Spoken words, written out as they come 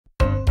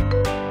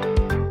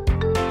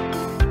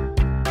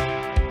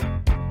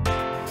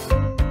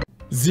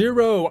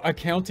Xero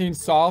accounting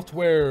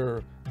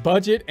software,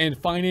 budget and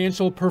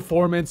financial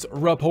performance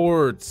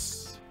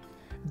reports.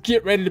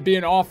 Get ready to be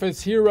an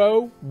office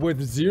hero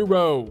with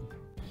Xero.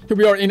 Here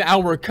we are in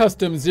our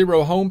custom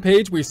Xero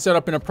homepage we set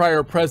up in a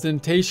prior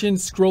presentation.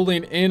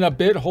 Scrolling in a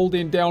bit,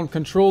 holding down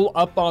control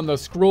up on the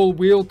scroll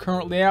wheel,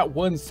 currently at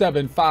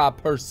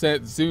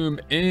 175% zoom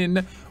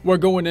in. We're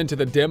going into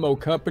the demo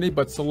company,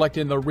 but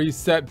selecting the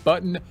reset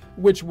button,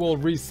 which will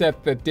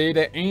reset the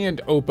data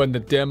and open the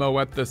demo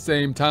at the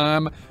same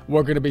time.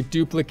 We're going to be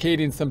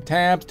duplicating some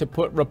tabs to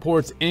put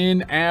reports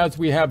in as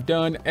we have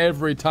done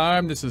every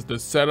time. This is the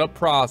setup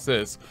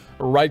process.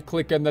 Right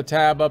click on the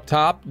tab up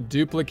top,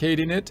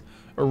 duplicating it.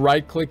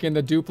 Right click in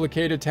the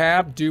duplicated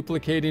tab,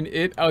 duplicating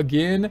it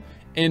again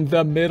in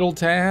the middle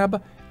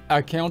tab,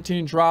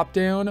 accounting drop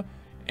down,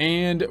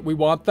 and we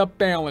want the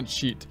balance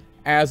sheet.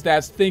 As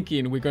that's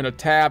thinking, we're going to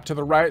tab to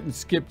the right and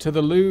skip to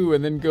the loo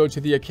and then go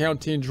to the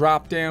accounting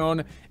drop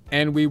down,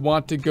 and we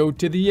want to go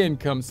to the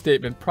income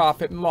statement,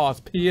 profit and loss,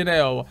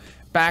 P&L,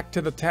 back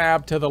to the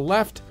tab to the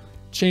left,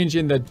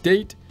 changing the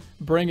date,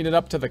 bringing it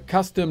up to the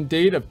custom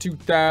date of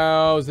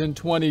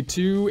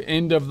 2022,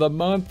 end of the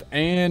month,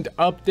 and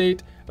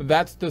update.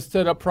 That's the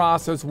setup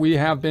process we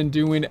have been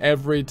doing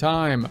every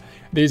time.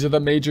 These are the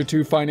major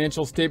two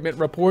financial statement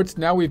reports.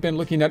 Now we've been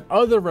looking at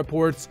other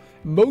reports,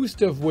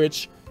 most of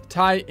which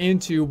tie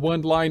into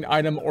one line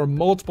item or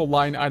multiple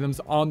line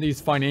items on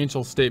these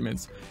financial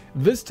statements.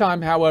 This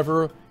time,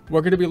 however,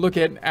 we're going to be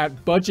looking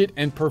at budget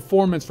and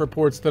performance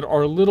reports that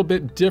are a little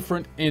bit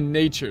different in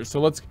nature. So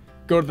let's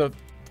go to the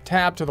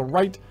tab to the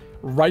right,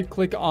 right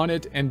click on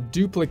it and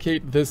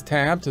duplicate this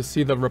tab to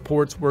see the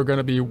reports we're going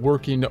to be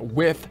working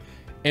with.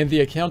 In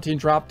the accounting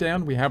drop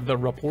down, we have the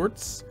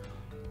reports,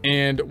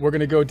 and we're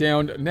going to go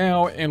down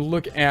now and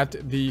look at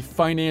the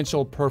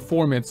financial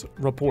performance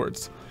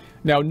reports.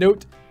 Now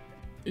note,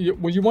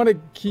 when you want to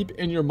keep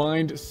in your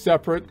mind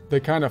separate the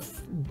kind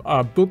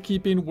of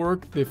bookkeeping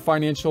work, the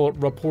financial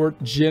report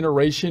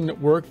generation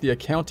work, the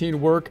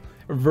accounting work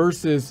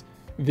versus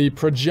the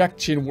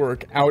projection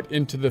work out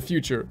into the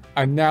future,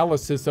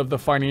 analysis of the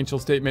financial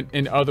statement,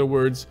 in other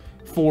words,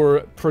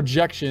 for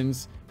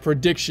projections,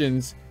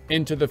 predictions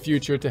into the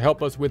future to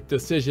help us with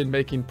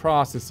decision-making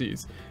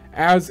processes.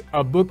 As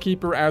a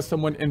bookkeeper, as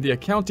someone in the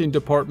accounting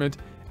department,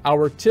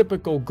 our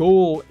typical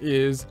goal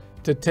is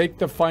to take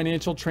the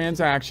financial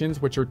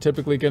transactions, which are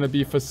typically going to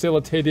be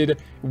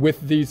facilitated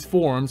with these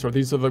forms, or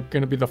these are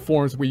going to be the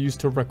forms we use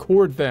to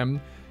record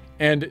them,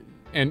 and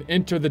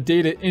enter the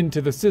data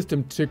into the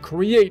system to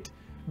create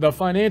the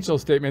financial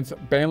statements,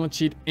 balance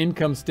sheet,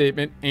 income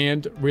statement,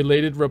 and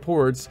related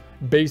reports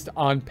based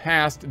on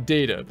past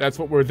data. That's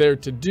what we're there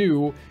to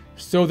do,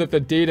 so that the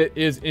data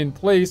is in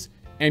place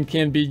and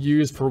can be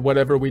used for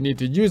whatever we need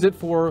to use it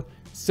for,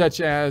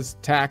 such as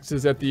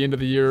taxes at the end of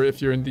the year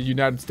if you're in the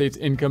United States,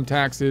 income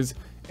taxes,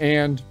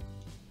 and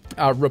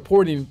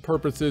reporting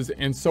purposes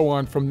and so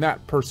on from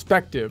that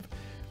perspective.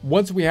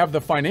 Once we have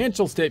the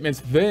financial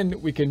statements, then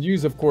we can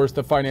use, of course,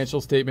 the financial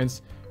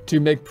statements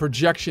to make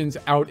projections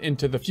out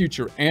into the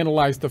future,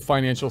 analyze the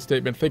financial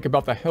statement, think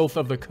about the health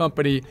of the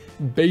company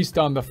based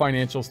on the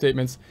financial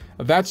statements.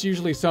 That's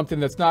usually something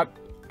that's not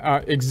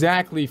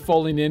exactly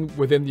falling in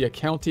within the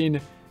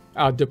accounting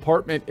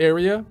department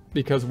area,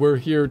 because we're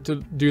here to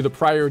do the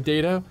prior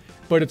data,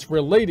 but it's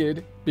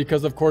related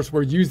because, of course,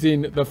 we're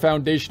using the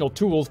foundational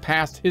tools,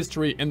 past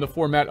history, in the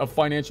format of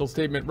financial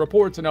statement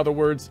reports, in other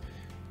words,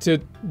 to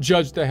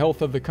judge the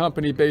health of the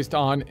company based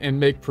on and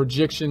make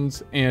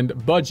projections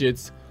and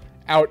budgets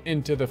out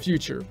into the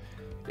future.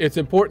 It's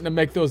important to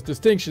make those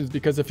distinctions,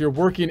 because if you're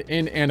working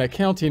in an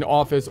accounting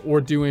office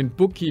or doing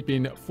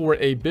bookkeeping for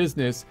a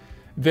business,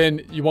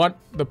 then you want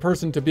the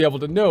person to be able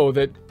to know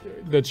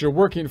that you're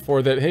working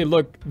for that, hey,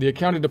 look, the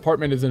accounting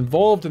department is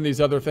involved in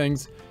these other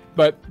things,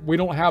 but we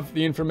don't have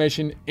the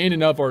information in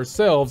and of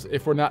ourselves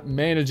if we're not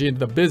managing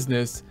the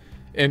business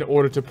in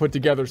order to put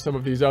together some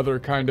of these other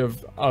kind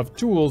of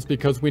tools,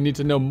 because we need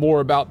to know more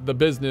about the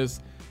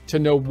business to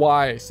know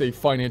why, say,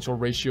 financial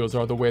ratios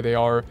are the way they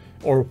are,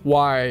 or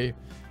why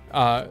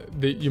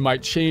that you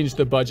might change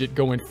the budget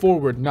going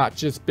forward, not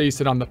just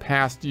base it on the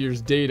past year's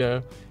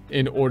data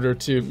in order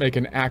to make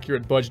an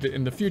accurate budget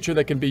in the future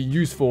that can be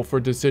useful for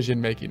decision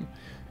making.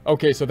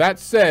 Okay, so that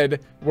said,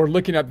 we're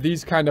looking at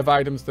these kind of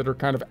items that are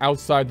kind of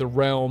outside the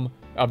realm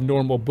of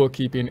normal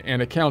bookkeeping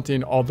and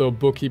accounting, although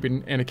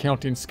bookkeeping and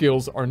accounting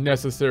skills are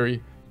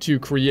necessary to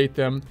create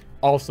them.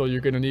 Also,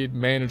 you're going to need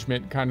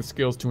management kind of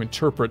skills to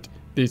interpret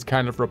these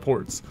kind of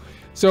reports.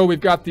 So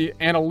we've got the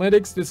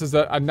analytics. This is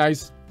a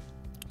nice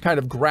kind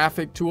of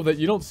graphic tool that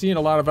you don't see in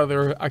a lot of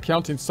other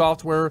accounting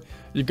software.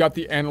 You've got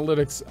the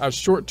analytics,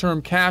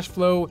 short-term cash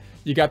flow.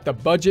 You got the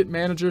budget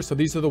manager. So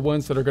these are the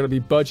ones that are going to be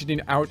budgeting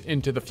out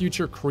into the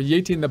future,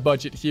 creating the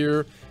budget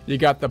here. You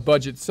got the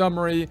budget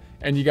summary,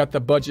 and you got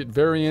the budget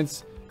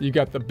variance. You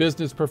got the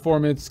business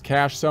performance,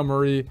 cash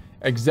summary,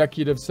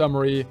 executive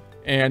summary,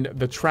 and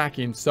the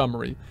tracking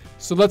summary.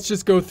 So let's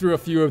just go through a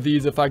few of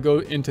these. If I go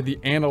into the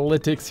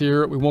analytics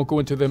here, we won't go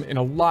into them in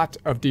a lot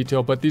of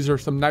detail, but these are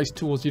some nice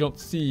tools you don't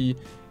see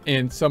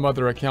and some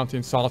other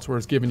accounting software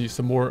is giving you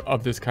some more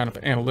of this kind of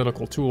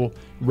analytical tool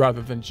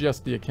rather than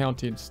just the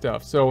accounting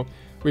stuff. So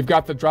we've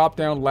got the drop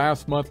down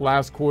last month,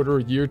 last quarter,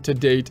 year to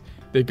date.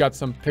 They've got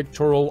some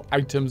pictorial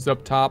items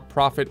up top,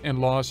 profit and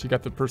loss. You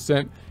got the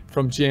percent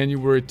from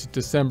January to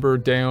December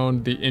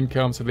down, the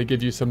income. So they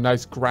give you some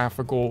nice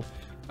graphical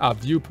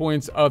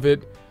viewpoints of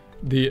it.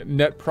 The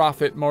net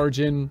profit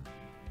margin,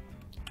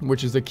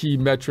 which is a key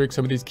metric.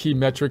 Some of these key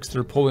metrics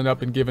they're pulling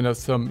up and giving us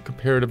some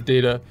comparative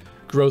data.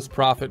 Gross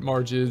profit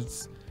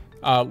margins,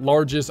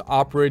 largest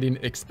operating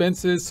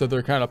expenses. So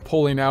they're kind of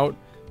pulling out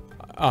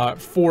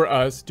for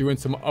us, doing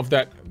some of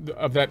that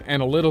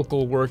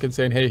analytical work and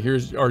saying, hey,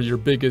 here's are your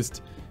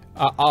biggest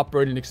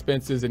operating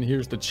expenses, and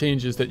here's the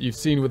changes that you've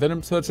seen within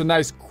them. So it's a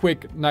nice,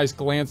 quick, nice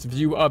glance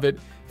view of it.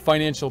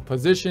 Financial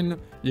position,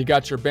 you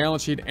got your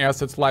balance sheet,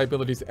 assets,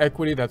 liabilities,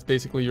 equity. That's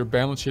basically your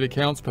balance sheet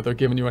accounts, but they're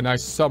giving you a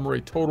nice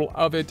summary total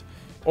of it.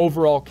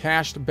 Overall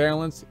cash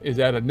balance is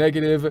at a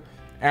negative.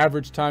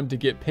 Average time to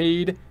get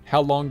paid,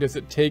 how long does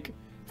it take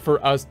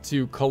for us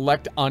to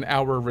collect on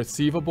our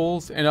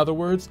receivables, in other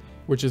words,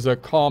 which is a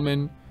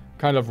common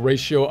kind of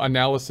ratio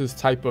analysis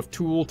type of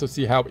tool to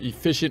see how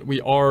efficient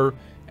we are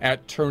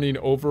at turning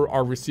over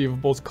our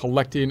receivables,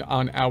 collecting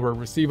on our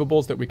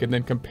receivables that we can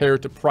then compare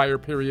to prior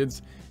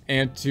periods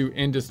and to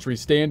industry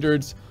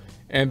standards.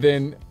 And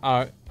then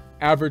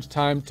average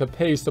time to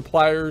pay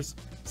suppliers,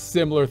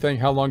 similar thing,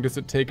 how long does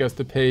it take us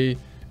to pay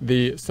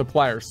the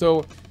supplier?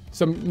 So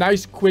some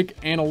nice quick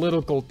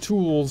analytical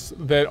tools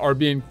that are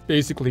being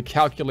basically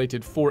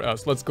calculated for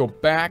us. Let's go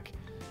back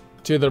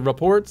to the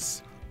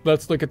reports.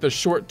 Let's look at the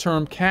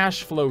short-term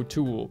cash flow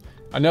tool.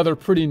 Another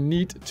pretty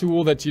neat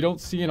tool that you don't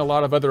see in a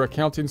lot of other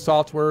accounting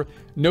software.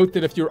 Note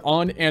that if you're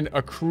on an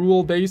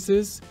accrual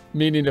basis,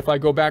 meaning if I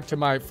go back to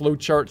my flow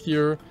chart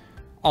here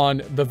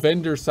on the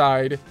vendor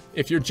side,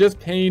 if you're just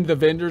paying the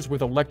vendors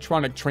with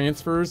electronic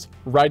transfers,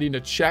 writing a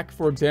check,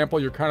 for example,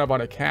 you're kind of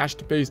on a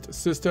cash-based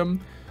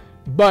system.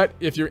 But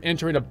if you're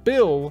entering a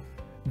bill,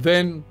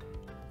 then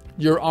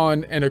you're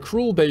on an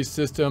accrual-based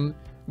system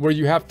where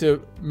you have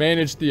to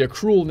manage the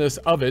accrualness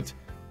of it,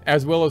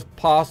 as well as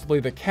possibly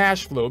the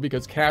cash flow,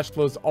 because cash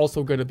flow is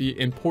also going to be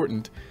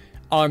important.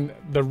 On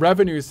the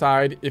revenue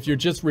side, if you're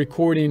just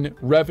recording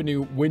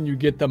revenue when you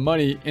get the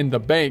money in the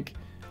bank,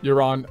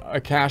 you're on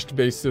a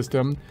cash-based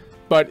system.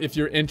 But if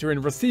you're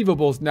entering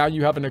receivables, now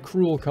you have an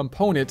accrual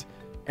component.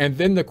 And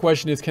then the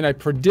question is, can I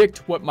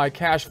predict what my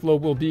cash flow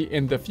will be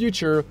in the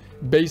future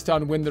based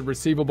on when the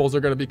receivables are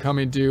going to be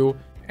coming due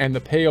and the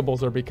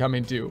payables are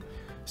becoming due?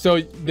 So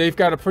they've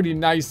got a pretty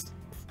nice,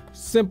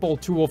 simple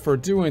tool for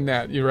doing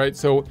that, right?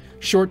 So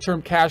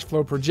short-term cash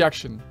flow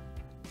projection.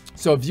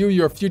 So view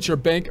your future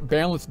bank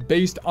balance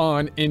based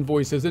on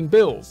invoices and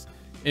bills.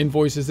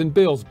 Invoices and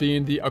bills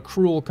being the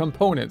accrual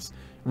components.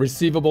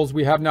 Receivables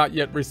we have not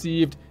yet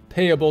received,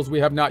 payables we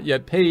have not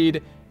yet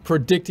paid,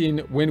 predicting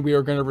when we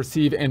are going to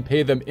receive and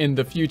pay them in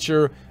the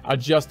future,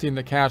 adjusting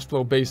the cash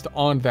flow based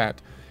on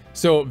that.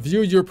 So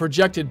view your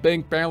projected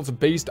bank balance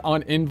based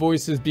on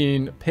invoices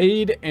being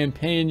paid and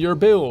paying your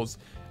bills.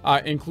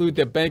 Include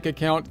that bank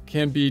account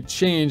can be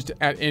changed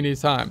at any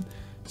time.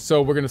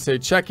 So we're going to say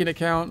checking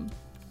account,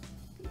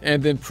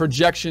 and then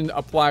projection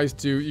applies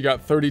to, you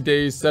got 30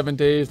 days, 7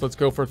 days. Let's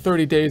go for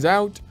 30 days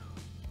out.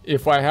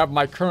 If I have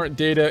my current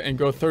data and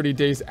go 30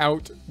 days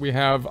out, we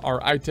have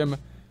our item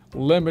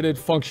limited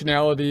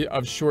functionality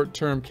of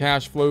short-term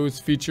cash flows,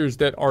 features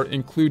that are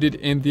included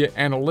in the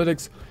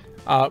analytics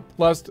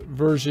plus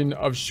version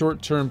of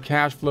short-term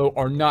cash flow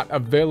are not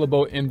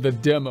available in the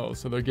demo.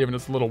 So they're giving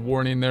us a little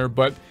warning there,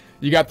 but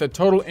you got the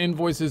total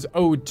invoices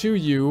owed to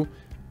you,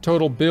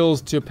 total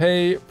bills to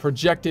pay,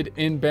 projected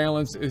in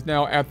balance is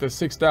now at the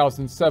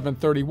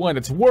 6,731.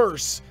 It's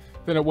worse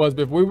than it was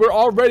before. We were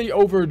already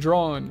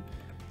overdrawn.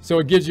 So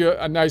it gives you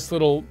a nice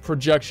little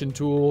projection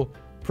tool,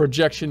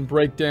 projection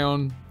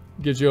breakdown,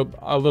 gives you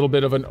a little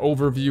bit of an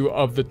overview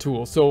of the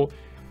tool. So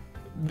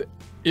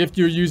if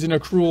you're using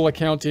accrual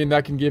accounting,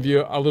 that can give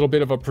you a little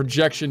bit of a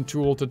projection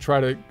tool to try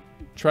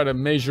to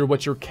measure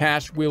what your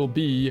cash will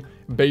be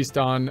based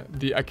on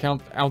the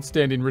account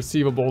outstanding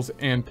receivables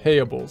and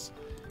payables.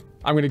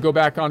 I'm going to go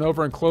back on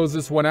over and close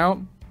this one out.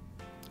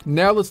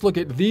 Now let's look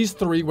at these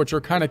three, which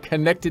are kind of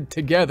connected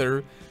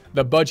together: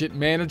 the budget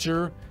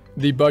manager,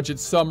 the budget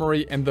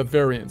summary, and the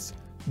variance.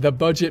 The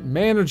budget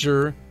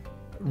manager,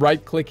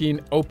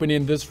 right-clicking,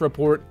 opening this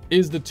report,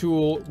 is the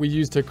tool we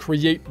use to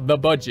create the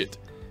budget.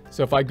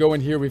 So if I go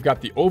in here, we've got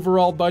the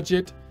overall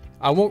budget.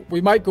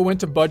 We might go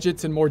into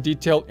budgets in more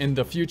detail in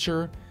the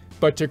future,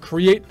 but to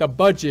create the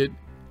budget,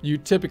 you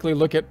typically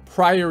look at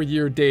prior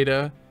year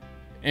data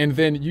and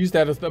then use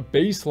that as the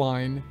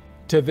baseline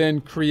to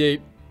then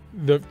create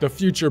the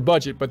future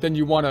budget. But then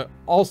you want to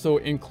also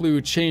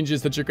include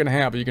changes that you're going to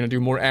have. Are you going to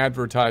do more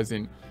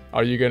advertising?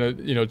 Are you going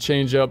to,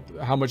 change up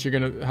how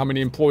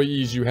many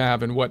employees you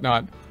have and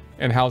whatnot,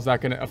 and how's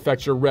that going to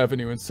affect your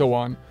revenue and so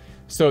on?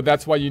 So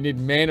that's why you need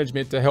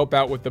management to help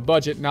out with the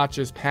budget, not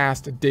just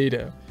past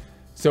data.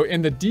 So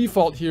in the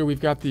default here,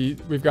 we've got the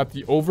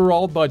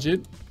overall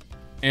budget.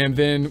 And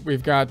then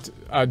we've got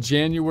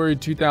January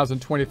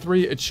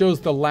 2023. It shows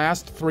the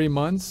last 3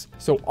 months.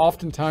 So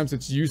oftentimes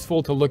it's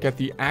useful to look at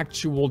the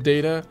actual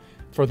data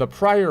for the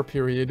prior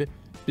period,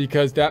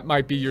 because that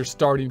might be your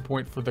starting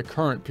point for the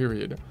current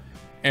period.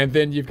 And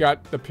then you've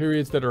got the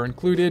periods that are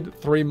included: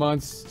 3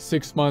 months,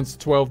 6 months,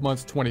 12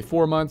 months,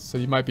 24 months. So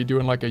you might be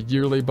doing like a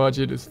yearly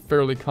budget is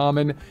fairly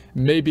common.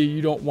 Maybe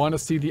you don't want to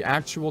see the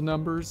actual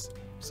numbers,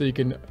 so you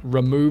can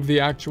remove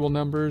the actual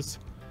numbers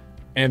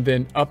and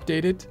then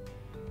update it.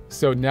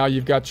 So now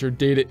you've got your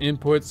data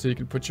input, so you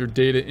can put your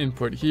data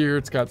input here.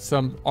 It's got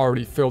some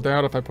already filled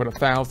out. If I put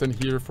 1,000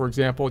 here, for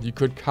example, you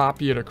could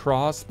copy it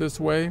across this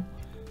way,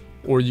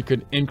 or you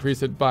could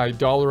increase it by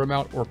dollar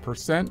amount or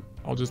percent.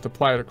 I'll just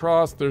apply it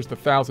across. There's the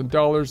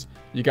 $1,000.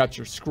 You got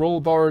your scroll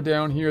bar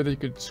down here that you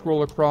could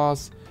scroll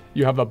across.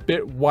 You have a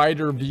bit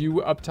wider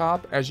view up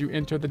top as you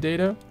enter the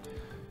data.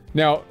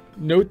 Now,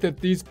 note that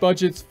these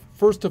budgets,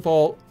 first of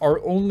all, are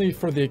only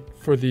for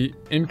the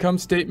income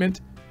statement,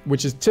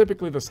 which is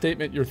typically the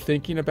statement you're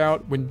thinking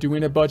about when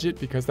doing a budget,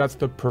 because that's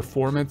the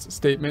performance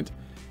statement.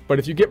 But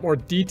if you get more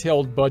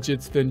detailed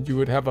budgets, then you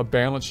would have a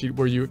balance sheet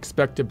where you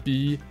expect to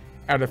be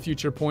at a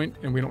future point,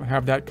 and we don't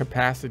have that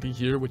capacity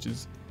here, which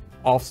is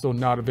also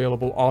not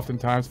available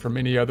oftentimes from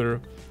any other,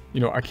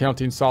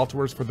 accounting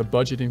softwares for the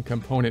budgeting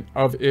component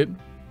of it.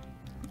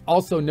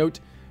 Also note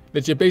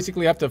that you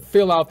basically have to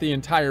fill out the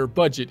entire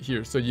budget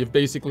here. So you've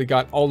basically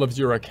got all of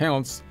your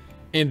accounts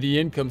in the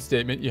income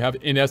statement. You have,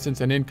 in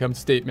essence, an income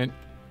statement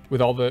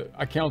with all the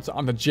accounts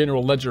on the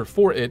general ledger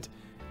for it,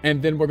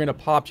 and then we're going to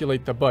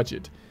populate the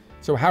budget.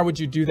 So how would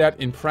you do that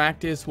in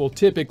practice? Well,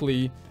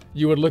 typically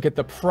you would look at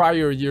the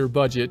prior year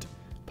budget,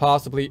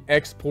 possibly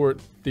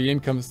export the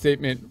income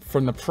statement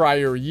from the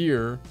prior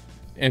year,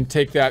 and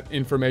take that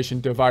information,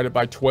 divided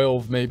by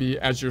 12 maybe,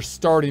 as your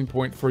starting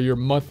point for your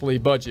monthly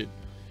budget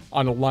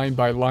on a line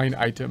by line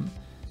item.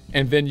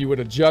 And then you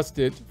would adjust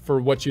it for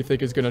what you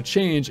think is going to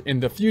change in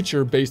the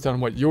future based on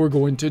what you're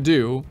going to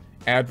do.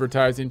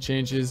 Advertising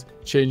changes,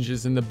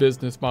 changes in the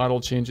business model,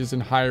 changes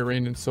in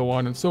hiring, and so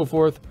on and so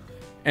forth.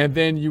 And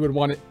then you would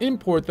want to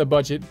import the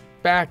budget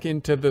back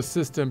into the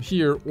system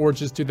here, or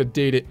just do the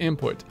data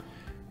input.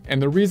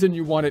 And the reason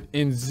you want it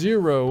in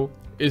Xero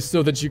is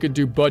so that you could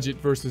do budget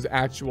versus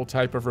actual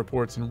type of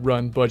reports and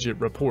run budget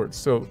reports.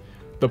 So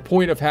the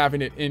point of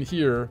having it in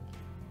here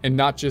and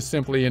not just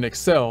simply in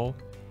Excel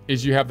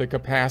is you have the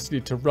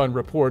capacity to run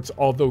reports,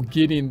 although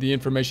getting the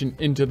information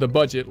into the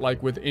budget,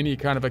 like with any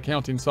kind of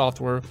accounting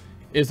software,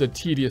 is a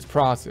tedious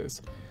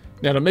process.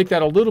 Now, to make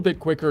that a little bit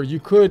quicker, you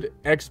could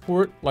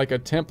export like a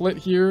template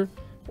here,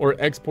 or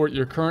export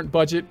your current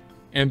budget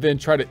and then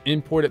try to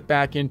import it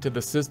back into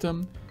the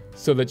system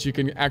so that you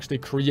can actually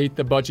create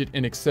the budget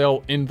in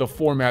Excel in the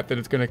format that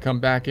it's going to come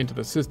back into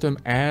the system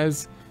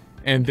as,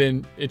 and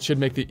then it should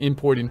make the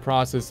importing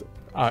process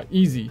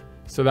easy.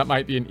 So that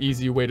might be an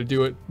easy way to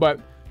do it. But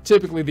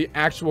typically the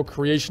actual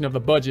creation of the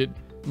budget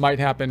might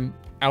happen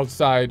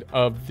outside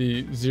of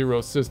the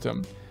Xero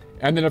system.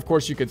 And then of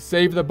course you could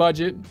save the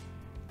budget,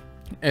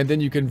 and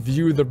then you can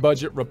view the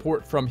budget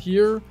report from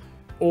here,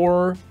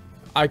 or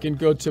I can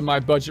go to my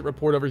budget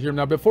report over here.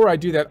 Now, before I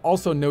do that,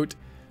 also note,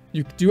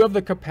 you do have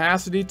the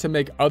capacity to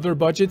make other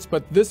budgets,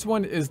 but this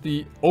one is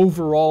the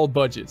overall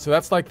budget. So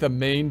that's like the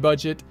main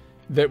budget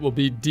that will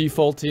be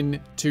defaulting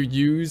to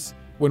use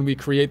when we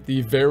create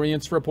the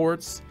variance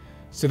reports.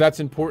 So that's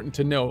important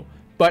to know.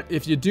 But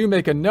if you do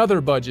make another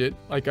budget,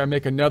 like I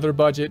make another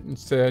budget and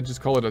say, I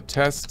just call it a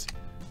test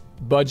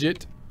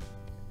budget,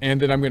 and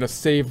then I'm going to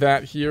save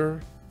that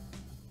here.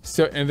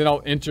 So, and then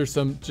I'll enter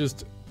some,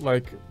 just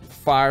like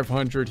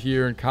 500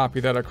 here, and copy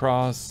that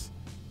across.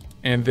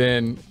 And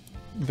then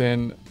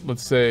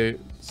let's say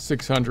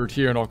 600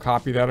 here, and I'll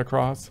copy that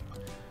across.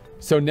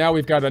 So now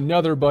we've got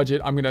another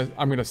budget. I'm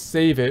gonna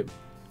save it.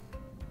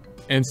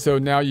 And so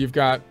now you've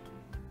got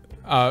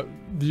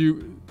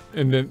view,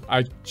 and then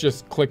I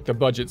just clicked the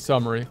budget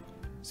summary.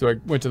 So I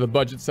went to the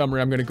budget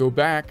summary. I'm going to go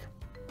back,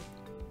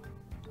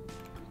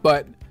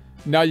 but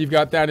now you've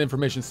got that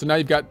information. So now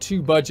you've got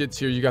two budgets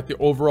here. You got the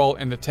overall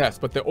and the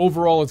test, but the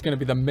overall is going to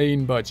be the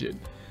main budget.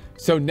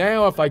 So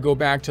now if I go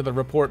back to the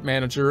report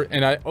manager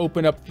and I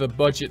open up the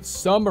budget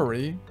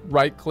summary,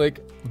 right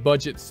click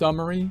budget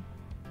summary,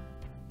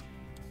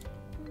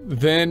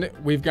 then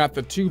we've got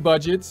the two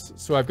budgets.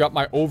 So I've got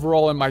my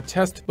overall and my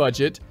test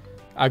budget.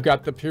 I've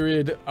got the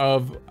period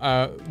of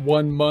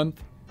 1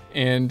 month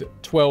and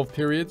 12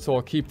 periods, so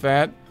I'll keep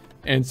that.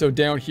 And so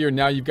down here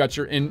now you've got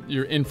your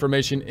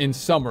information in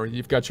summary.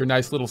 You've got your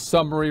nice little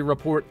summary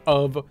report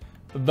of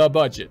the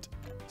budget.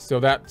 So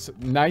that's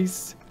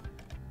nice.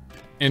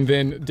 And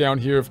then down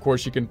here, of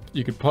course, you can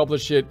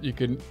publish it, you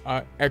can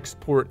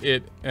export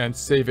it and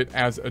save it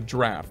as a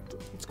draft.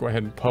 Let's go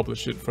ahead and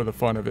publish it for the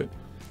fun of it.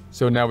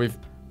 So now we've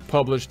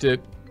published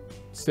it,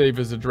 save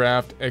as a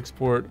draft,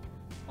 export.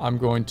 I'm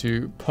going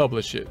to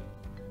publish it.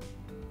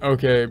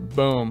 Okay,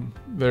 boom,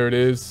 there it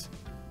is.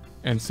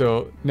 And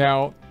so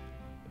now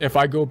if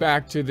I go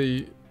back to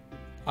the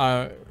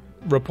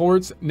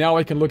reports, now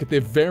I can look at the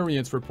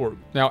variance report.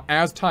 Now,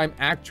 as time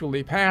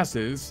actually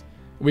passes,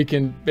 we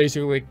can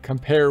basically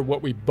compare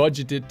what we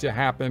budgeted to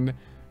happen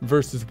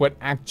versus what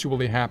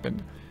actually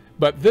happened.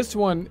 But this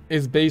one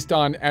is based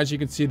on, as you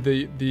can see,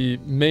 the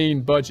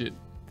main budget,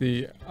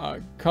 the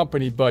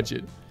company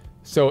budget.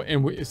 So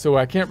so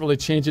I can't really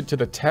change it to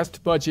the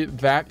test budget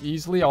that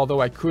easily,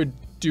 although I could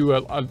do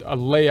a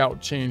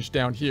layout change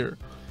down here.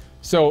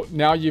 So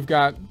now you've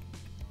got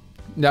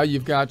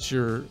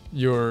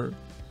your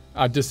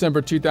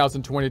December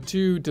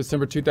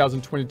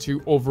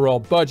 2022 overall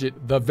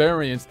budget, the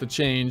variance, the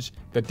change,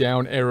 the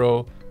down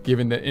arrow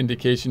giving the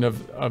indication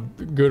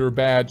of good or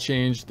bad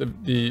change,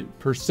 the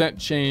percent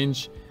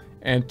change,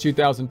 and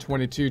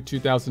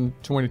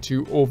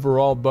 2022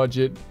 overall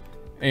budget,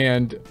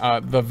 and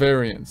the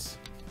variance.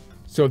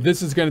 So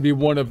this is going to be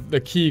one of the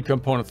key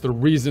components. The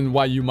reason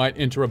why you might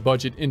enter a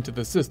budget into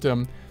the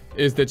system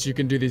is that you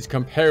can do these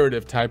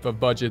comparative type of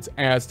budgets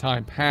as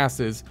time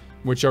passes,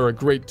 which are a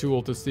great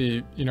tool to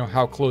see,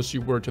 how close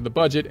you were to the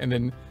budget,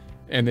 and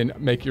then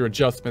make your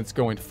adjustments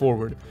going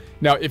forward.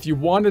 Now, if you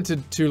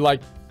wanted to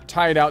like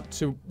tie it out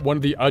to one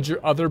of the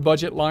other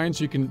budget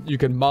lines, you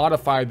can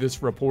modify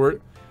this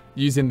report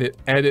using the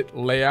edit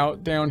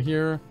layout down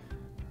here.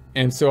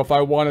 And so if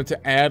I wanted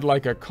to add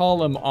like a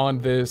column on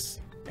this,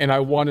 and I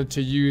wanted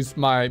to use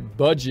my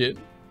budget,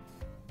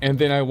 and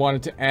then I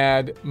wanted to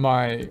add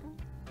my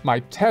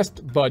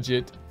test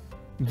budget,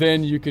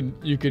 then you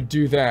could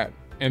do that.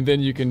 And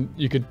then you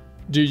could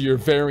do your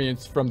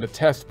variance from the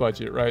test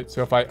budget, right?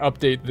 So if I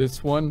update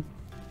this one,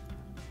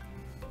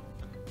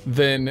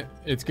 then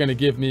it's going to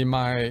give me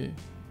my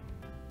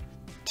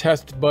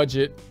test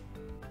budget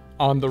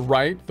on the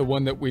right, the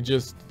one that we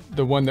just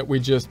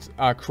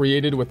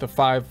created with the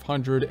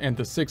 500 and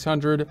the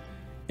 600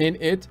 in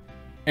it.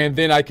 And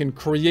then I can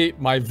create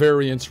my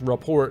variance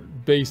report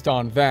based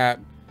on that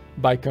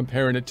by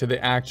comparing it to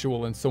the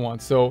actual and so on.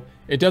 So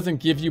it doesn't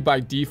give you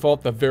by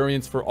default the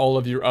variance for all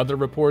of your other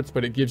reports,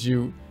 but it gives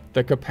you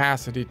the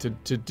capacity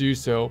to do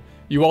so.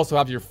 You also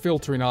have your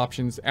filtering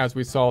options, as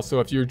we saw. So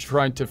if you're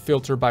trying to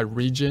filter by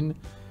region,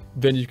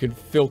 then you can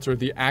filter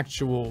the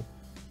actual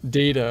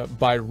data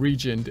by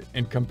region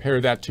and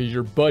compare that to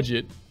your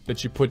budget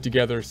that you put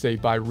together, say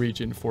by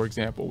region, for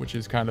example, which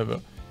is kind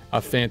of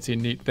a fancy,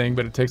 neat thing,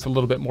 but it takes a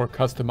little bit more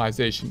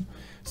customization.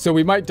 So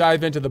we might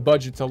dive into the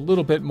budgets a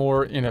little bit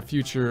more in a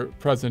future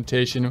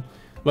presentation.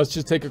 Let's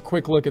just take a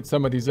quick look at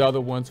some of these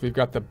other ones. We've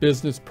got the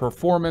business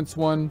performance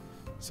one.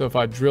 So if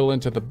I drill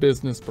into the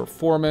business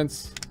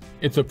performance,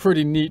 it's a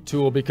pretty neat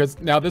tool because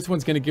now this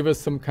one's going to give us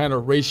some kind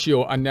of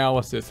ratio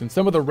analysis, and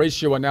some of the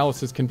ratio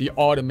analysis can be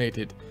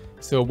automated.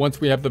 So once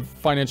we have the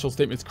financial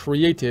statements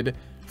created,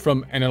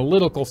 from an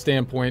analytical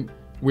standpoint,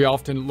 we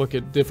often look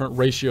at different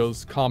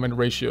ratios, common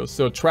ratios.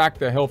 So track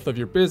the health of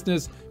your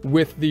business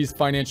with these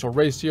financial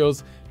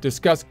ratios,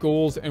 discuss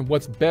goals and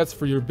what's best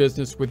for your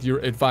business with your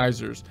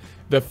advisors.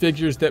 The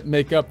figures that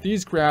make up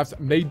these graphs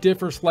may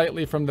differ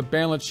slightly from the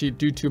balance sheet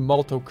due to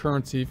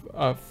multi-currency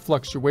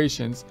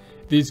fluctuations.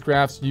 These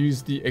graphs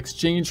use the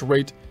exchange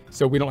rate,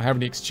 so we don't have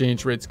any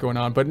exchange rates going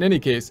on. But in any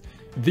case,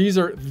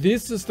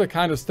 this is the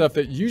kind of stuff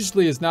that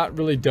usually is not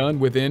really done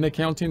within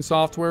accounting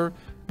software,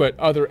 but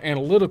other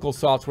analytical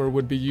software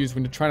would be used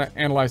when you're trying to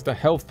analyze the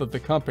health of the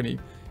company.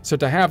 So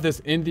to have this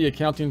in the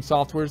accounting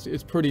software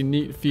is pretty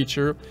neat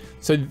feature.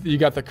 So you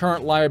got the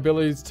current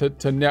liabilities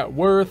to net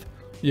worth,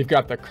 you've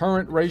got the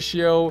current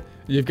ratio,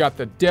 you've got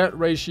the debt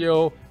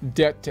ratio,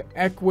 debt to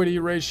equity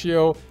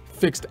ratio,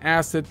 fixed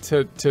asset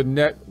to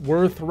net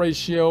worth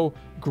ratio,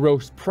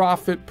 gross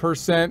profit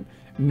percent,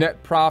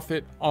 net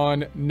profit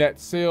on net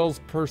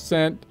sales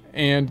percent,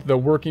 and the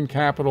working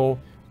capital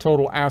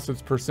total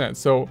assets percent.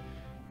 So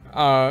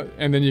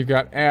and then you've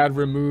got add,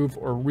 remove,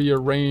 or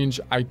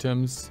rearrange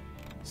items.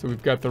 So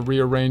we've got the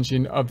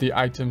rearranging of the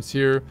items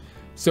here.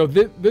 So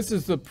this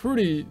is a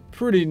pretty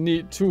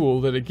neat tool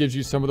that it gives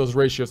you some of those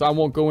ratios. I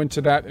won't go into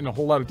that in a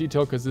whole lot of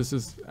detail because this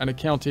is an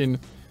accounting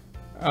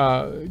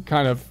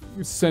kind of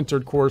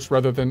centered course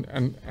rather than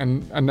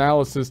an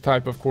analysis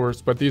type of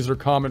course. But these are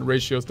common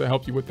ratios to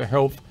help you with the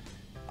health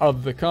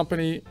of the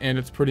company, and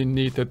it's pretty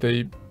neat that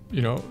they,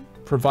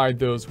 provide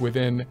those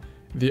within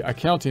the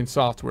accounting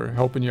software,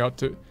 helping you out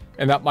to.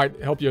 And that might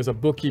help you as a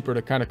bookkeeper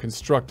to kind of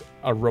construct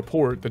a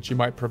report that you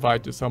might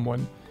provide to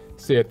someone,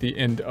 say at the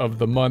end of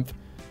the month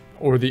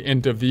or the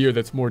end of the year,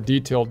 that's more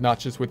detailed, not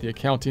just with the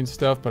accounting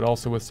stuff, but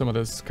also with some of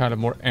this kind of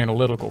more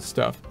analytical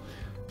stuff.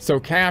 So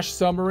cash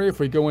summary, if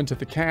we go into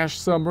the cash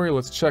summary,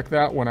 let's check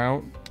that one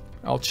out.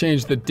 I'll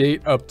change the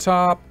date up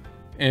top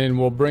and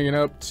we'll bring it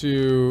up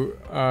to,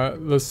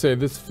 let's say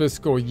this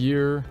fiscal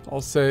year,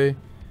 I'll say.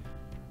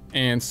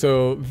 And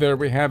so there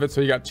we have it.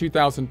 So you got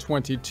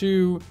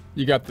 2022,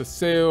 you got the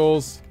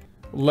sales,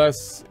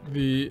 less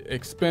the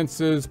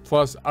expenses,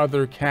 plus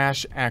other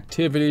cash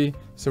activity.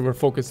 So we're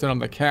focusing on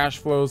the cash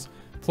flows,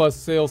 plus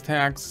sales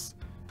tax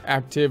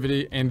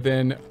activity, and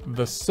then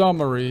the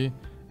summary.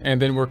 And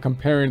then we're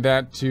comparing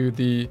that to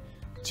the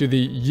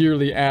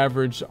yearly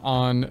average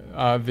on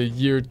the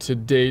year to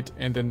date,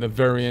 and then the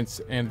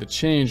variance and the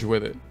change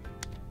with it.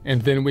 And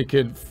then we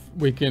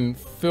can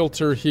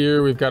filter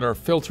here. We've got our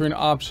filtering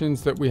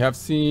options that we have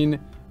seen,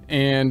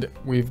 And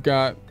we've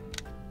got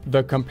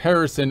the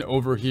comparison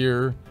over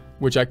here,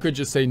 which I could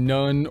just say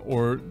none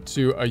or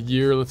to a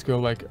year. Let's go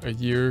like a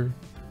year.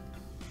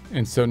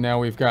 And so now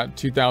we've got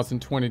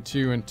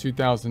 2022 and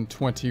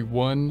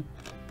 2021.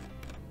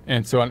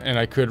 And so, and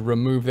I could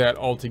remove that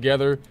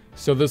altogether.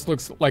 So this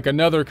looks like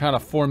another kind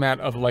of format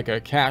of like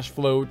a cash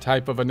flow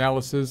type of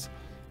analysis,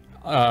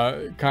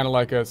 kind of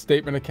like a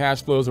statement of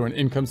cash flows or an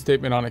income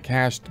statement on a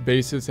cash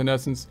basis in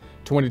essence.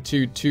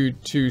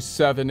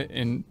 22,227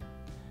 in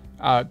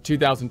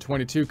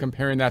 2022,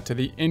 comparing that to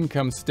the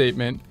income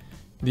statement.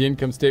 The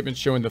income statement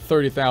showing the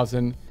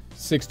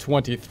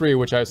 30,623,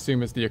 which I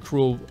assume is the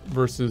accrual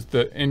versus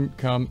the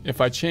income.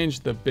 If I change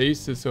the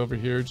basis over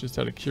here, just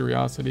out of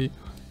curiosity,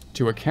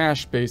 to a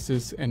cash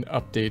basis and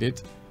update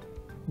it,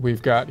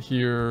 we've got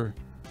here,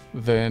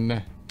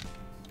 then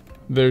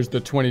there's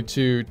the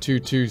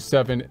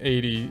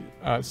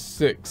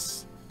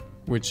 22,227.86,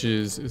 which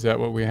is that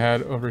what we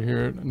had over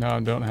here? No, I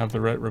don't have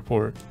the right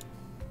report.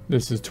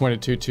 This is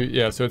 22,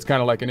 yeah, so it's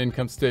kind of like an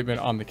income statement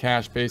on the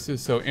cash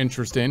basis. So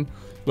interesting.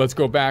 Let's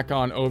go back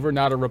on over.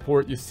 Not a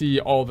report you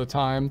see all the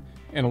time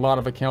in a lot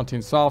of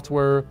accounting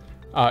software.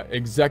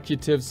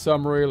 Executive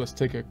summary. Let's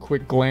take a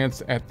quick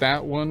glance at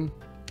that one.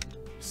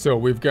 So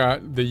we've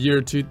got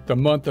the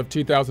month of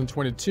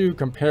 2022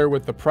 compare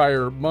with the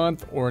prior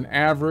month or an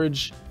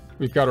average.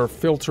 We've got our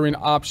filtering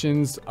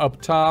options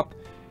up top,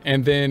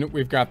 and then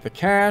we've got the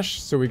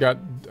cash. So we got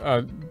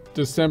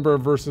December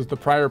versus the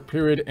prior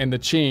period and the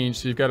change.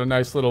 So you've got a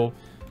nice little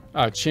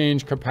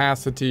change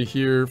capacity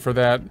here for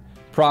that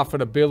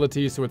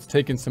profitability. So it's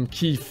taken some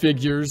key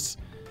figures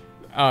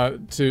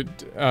to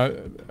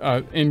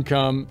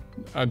income,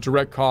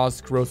 direct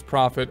costs, gross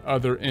profit,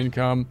 other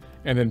income,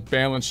 and then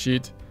balance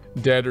sheet,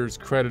 debtors,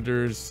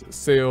 creditors,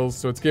 sales.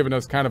 So it's given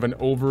us kind of an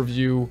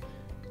overview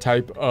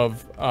type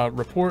of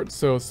report.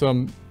 So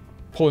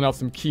pulling out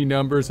some key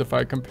numbers. If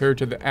I compare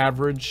to the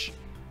average,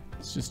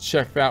 let's just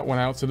check that one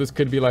out. So this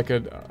could be like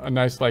a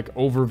nice like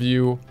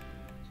overview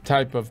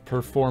type of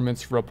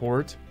performance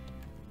report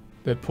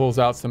that pulls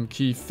out some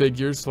key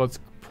figures. So let's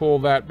pull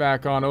that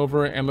back on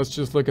over and let's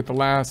just look at the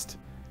last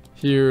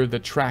here, the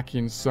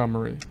tracking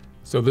summary.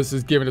 So this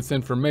is giving us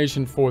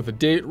information for the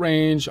date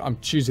range. I'm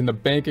choosing the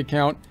bank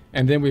account,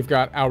 and then we've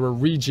got our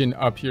region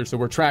up here. So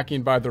we're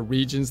tracking by the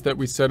regions that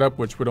we set up,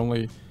 which would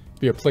only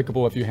be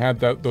applicable if you had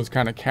those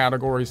kind of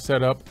categories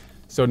set up.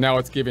 So now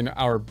it's giving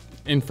our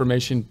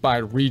information by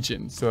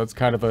region. So that's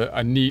kind of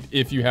a neat,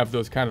 if you have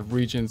those kind of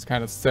regions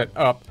kind of set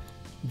up,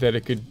 that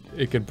it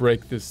could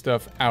break this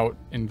stuff out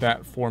in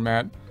that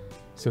format.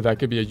 So that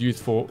could be a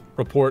useful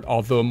report,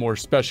 although more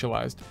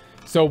specialized.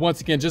 So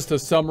once again, just a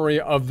summary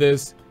of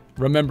this.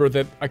 Remember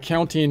that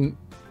accounting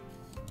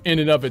in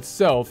and of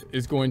itself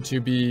is going to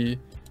be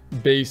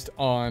based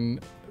on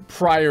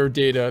prior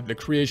data, the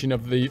creation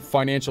of the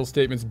financial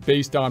statements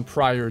based on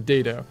prior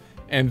data,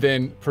 and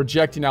then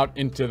projecting out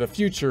into the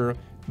future,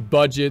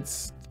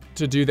 budgets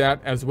to do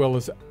that, as well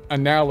as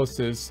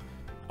analysis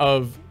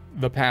of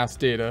the past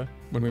data.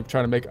 When we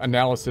try to make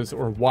analysis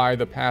or why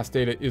the past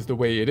data is the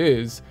way it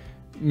is,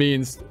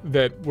 means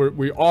that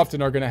we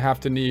often are going to have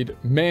to need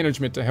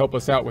management to help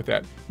us out with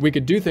that. We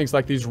could do things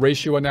like these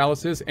ratio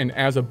analysis, and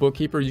as a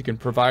bookkeeper, you can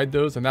provide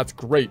those, and that's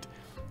great.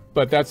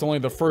 But that's only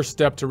the first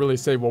step to really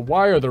say, well,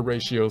 why are the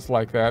ratios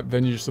like that?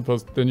 Then you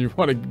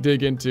want to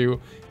dig into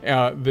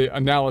the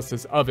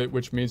analysis of it,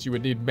 which means you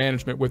would need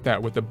management with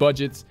that. With the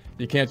budgets,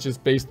 you can't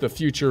just base the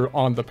future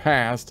on the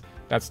past.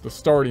 That's the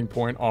starting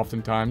point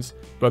oftentimes.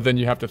 But then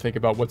you have to think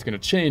about what's going to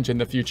change in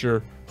the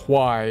future,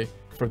 why.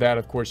 For that,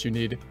 of course, you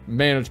need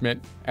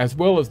management as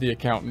well as the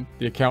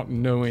accountant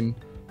knowing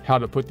how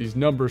to put these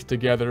numbers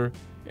together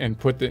and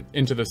put it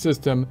into the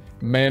system.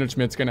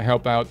 Management's going to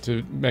help out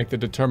to make the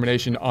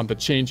determination on the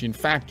changing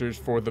factors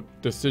for the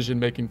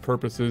decision-making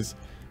purposes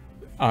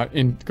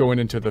in going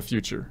into the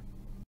future.